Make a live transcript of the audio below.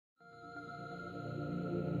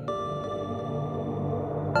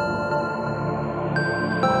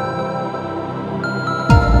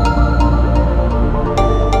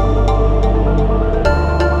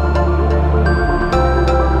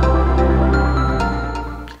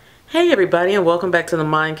Hey everybody, and welcome back to the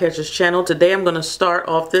Mind Catchers channel. Today I'm going to start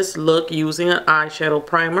off this look using an eyeshadow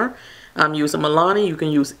primer. I'm using Milani. You can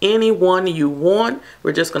use any one you want.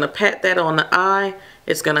 We're just going to pat that on the eye.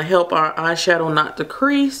 It's going to help our eyeshadow not to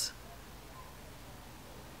crease.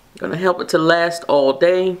 Going to help it to last all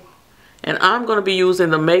day. And I'm going to be using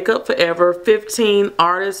the Makeup Forever 15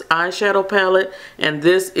 Artist Eyeshadow Palette. And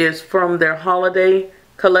this is from their holiday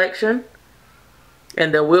collection.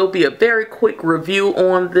 And there will be a very quick review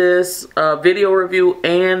on this, video review,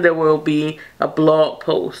 and there will be a blog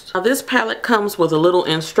post. Now this palette comes with a little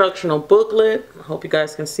instructional booklet. I hope you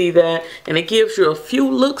guys can see that. And it gives you a few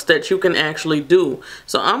looks that you can actually do.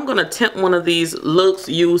 So I'm going to attempt one of these looks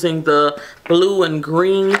using the blue and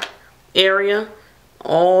green area.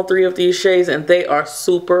 All three of these shades, and they are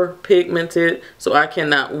super pigmented. So I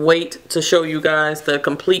cannot wait to show you guys the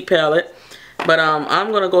complete palette. But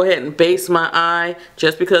I'm going to go ahead and base my eye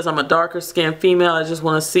just because I'm a darker skinned female. I just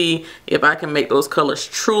want to see if I can make those colors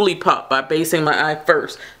truly pop by basing my eye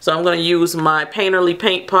first. So I'm going to use my Painterly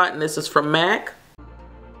Paint Pot, and this is from MAC.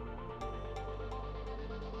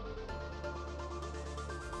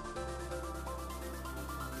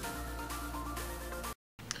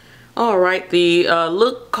 Alright, the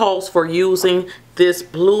look calls for using this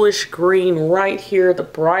bluish green right here, the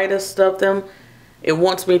brightest of them. It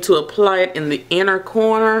wants me to apply it in the inner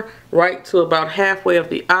corner, right to about halfway of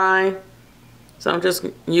the eye. So I'm just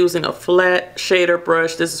using a flat shader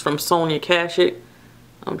brush. This is from Sonia Kashuk.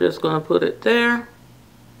 I'm just going to put it there.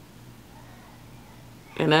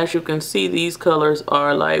 And as you can see, these colors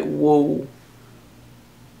are like, whoa.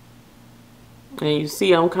 And you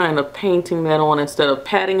see I'm kind of painting that on instead of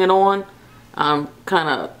patting it on. I'm kind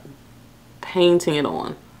of painting it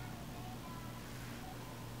on.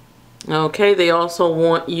 Okay, they also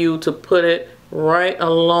want you to put it right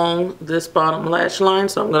along this bottom lash line,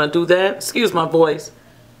 so I'm going to do that. Excuse my voice.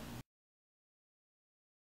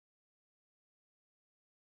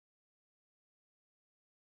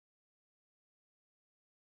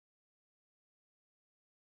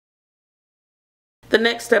 The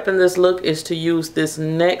next step in this look is to use this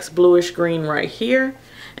next bluish green right here,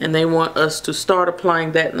 and they want us to start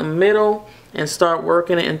applying that in the middle and start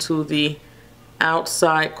working it into the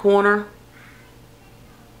outside corner.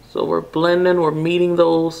 So we're blending, we're meeting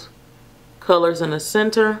those colors in the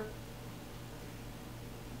center.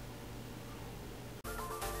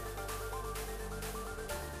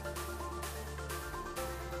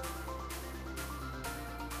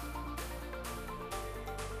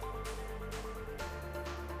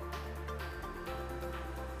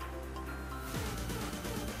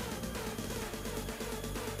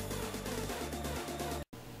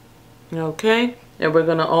 Okay, and we're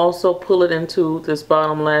going to also pull it into this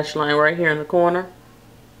bottom lash line right here in the corner.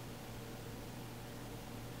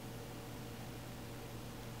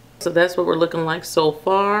 So that's what we're looking like so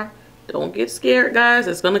far. Don't get scared, guys.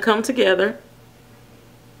 It's going to come together.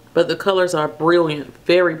 But the colors are brilliant,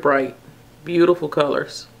 very bright, beautiful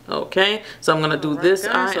colors. Okay, so I'm going to do this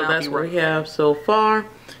eye. So that's what we have so far.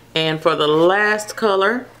 And for the last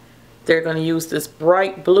color, they're going to use this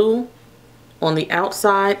bright blue on the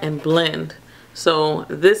outside and blend. So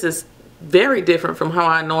this is very different from how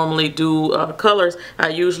I normally do colors. I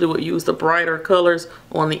usually would use the brighter colors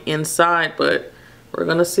on the inside, but we're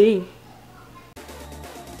gonna see.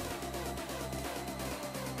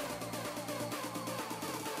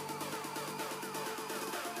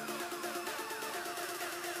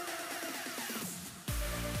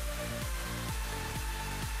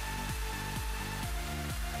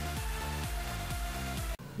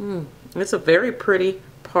 It's a very pretty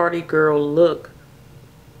party girl look.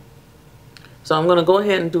 So I'm going to go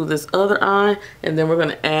ahead and do this other eye, and then we're going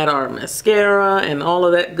to add our mascara and all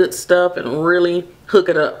of that good stuff and really hook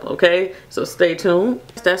it up, okay? So stay tuned.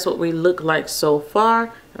 That's what we look like so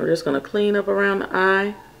far. I'm just going to clean up around the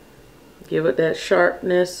eye, give it that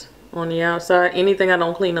sharpness on the outside. Anything I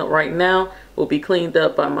don't clean up right now will be cleaned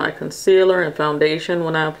up by my concealer and foundation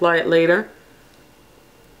when I apply it later.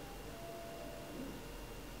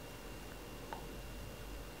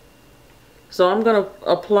 So I'm going to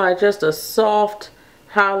apply just a soft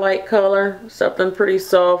highlight color, something pretty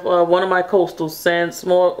soft. One of my coastal scents,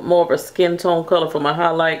 more of a skin tone color for my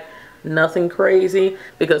highlight. Nothing crazy,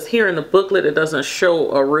 because here in the booklet it doesn't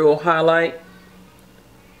show a real highlight.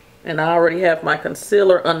 And I already have my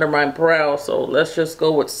concealer under my brow, so let's just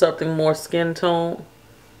go with something more skin tone.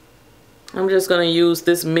 I'm just going to use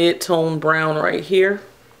this mid-tone brown right here.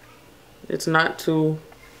 It's not too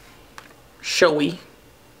showy.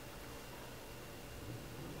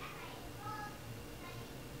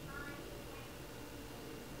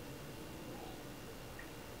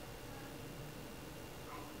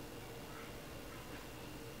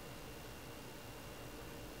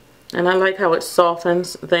 And I like how it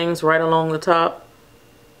softens things right along the top.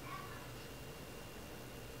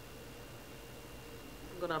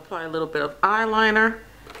 I'm going to apply a little bit of eyeliner.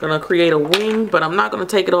 I'm going to create a wing, but I'm not going to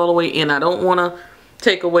take it all the way in. I don't want to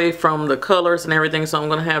take away from the colors and everything, so I'm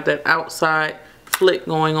going to have that outside flick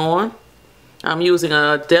going on. I'm using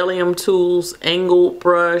a Delium Tools angled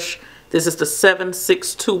brush. This is the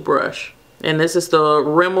 762 brush. And this is the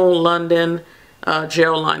Rimmel London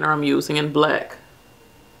gel liner I'm using in black.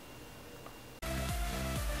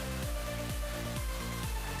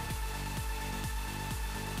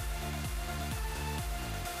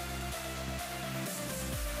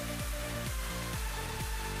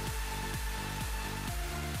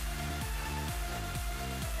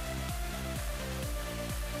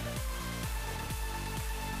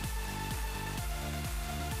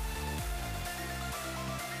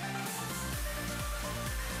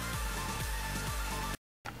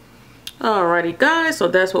 Alrighty guys, so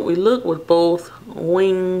that's what we look with both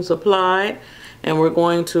wings applied, and we're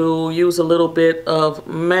going to use a little bit of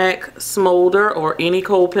MAC Smolder or any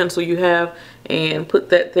cold pencil you have and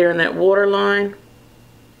put that there in that waterline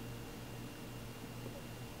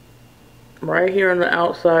right here on the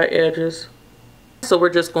outside edges. So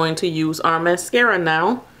we're just going to use our mascara now.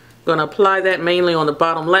 I'm going to apply that mainly on the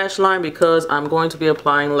bottom lash line because I'm going to be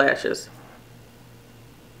applying lashes.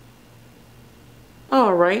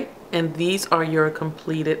 Alright. And these are your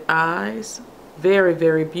completed eyes. Very,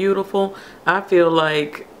 very beautiful. I feel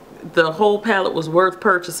like the whole palette was worth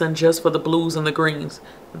purchasing just for the blues and the greens.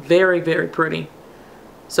 Very, very pretty.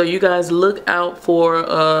 So you guys look out for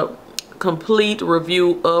a complete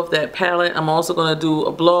review of that palette. I'm also going to do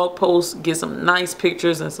a blog post, get some nice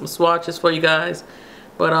pictures and some swatches for you guys.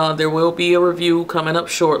 But there will be a review coming up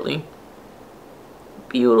shortly.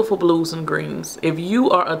 Beautiful blues and greens. If you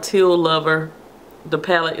are a teal lover, the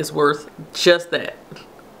palette is worth just that.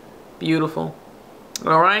 Beautiful.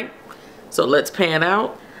 Alright, so let's pan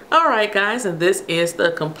out. Alright guys, and this is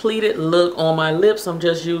the completed look on my lips. I'm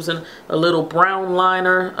just using a little brown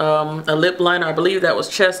liner, a lip liner. I believe that was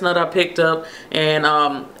Chestnut I picked up. And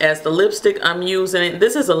as the lipstick I'm using,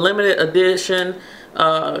 this is a limited edition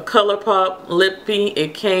ColourPop Lippie.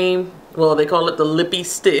 It came, well, they call it the Lippie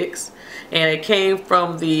Stix. And it came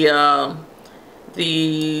from the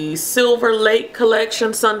Silver Lake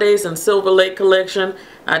collection, Sundays and Silver Lake collection.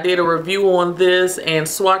 I did a review on this and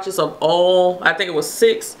swatches of all, I think it was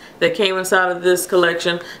 6 that came inside of this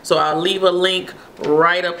collection. So I'll leave a link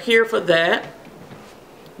right up here for that.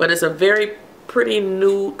 But it's a very pretty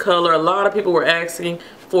nude color. A lot of people were asking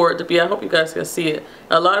for it to be, I hope you guys can see it.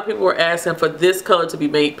 A lot of people were asking for this color to be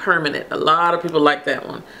made permanent. A lot of people like that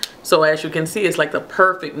one. So as you can see, it's like the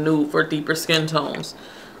perfect nude for deeper skin tones.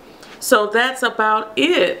 So that's about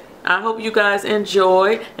it. I hope you guys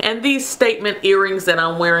enjoy. And these statement earrings that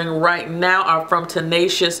I'm wearing right now are from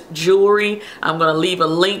Tenacious Jewelry. I'm going to leave a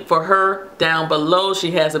link for her down below.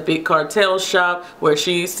 She has a big cartel shop where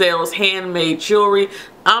she sells handmade jewelry.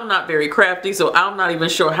 I'm not very crafty, so I'm not even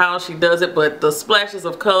sure how she does it, but the splashes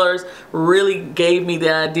of colors really gave me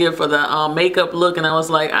the idea for the makeup look, and I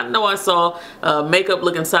was like, I know I saw makeup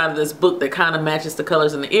look inside of this book that kind of matches the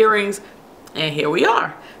colors in the earrings. And here we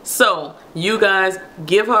are. So you guys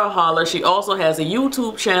give her a holler. She also has a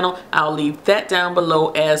YouTube channel. I'll leave that down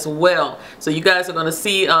below as well. So you guys are going to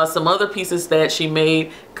see some other pieces that she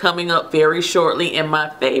made coming up very shortly in my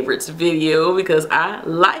favorites video because I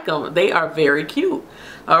like them. They are very cute.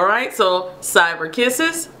 Alright, so cyber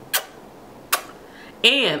kisses.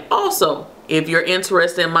 And also, if you're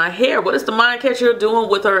interested in my hair, what is the mind catcher doing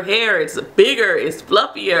with her hair? It's bigger, it's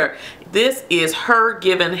fluffier. This is Her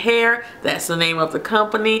Given Hair. That's the name of the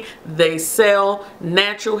company. They sell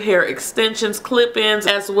natural hair extensions, clip-ins,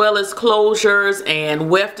 as well as closures and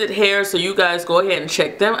wefted hair. So you guys go ahead and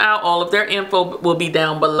check them out. All of their info will be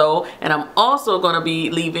down below. And I'm also going to be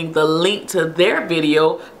leaving the link to their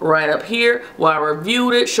video right up here where I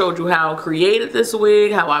reviewed it, showed you how I created this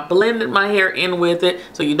wig, how I blended my hair in with it.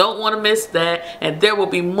 So you don't want to miss that. And there will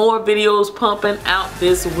be more videos pumping out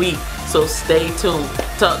this week. So stay tuned.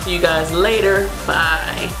 Talk to you guys later.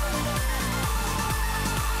 Bye.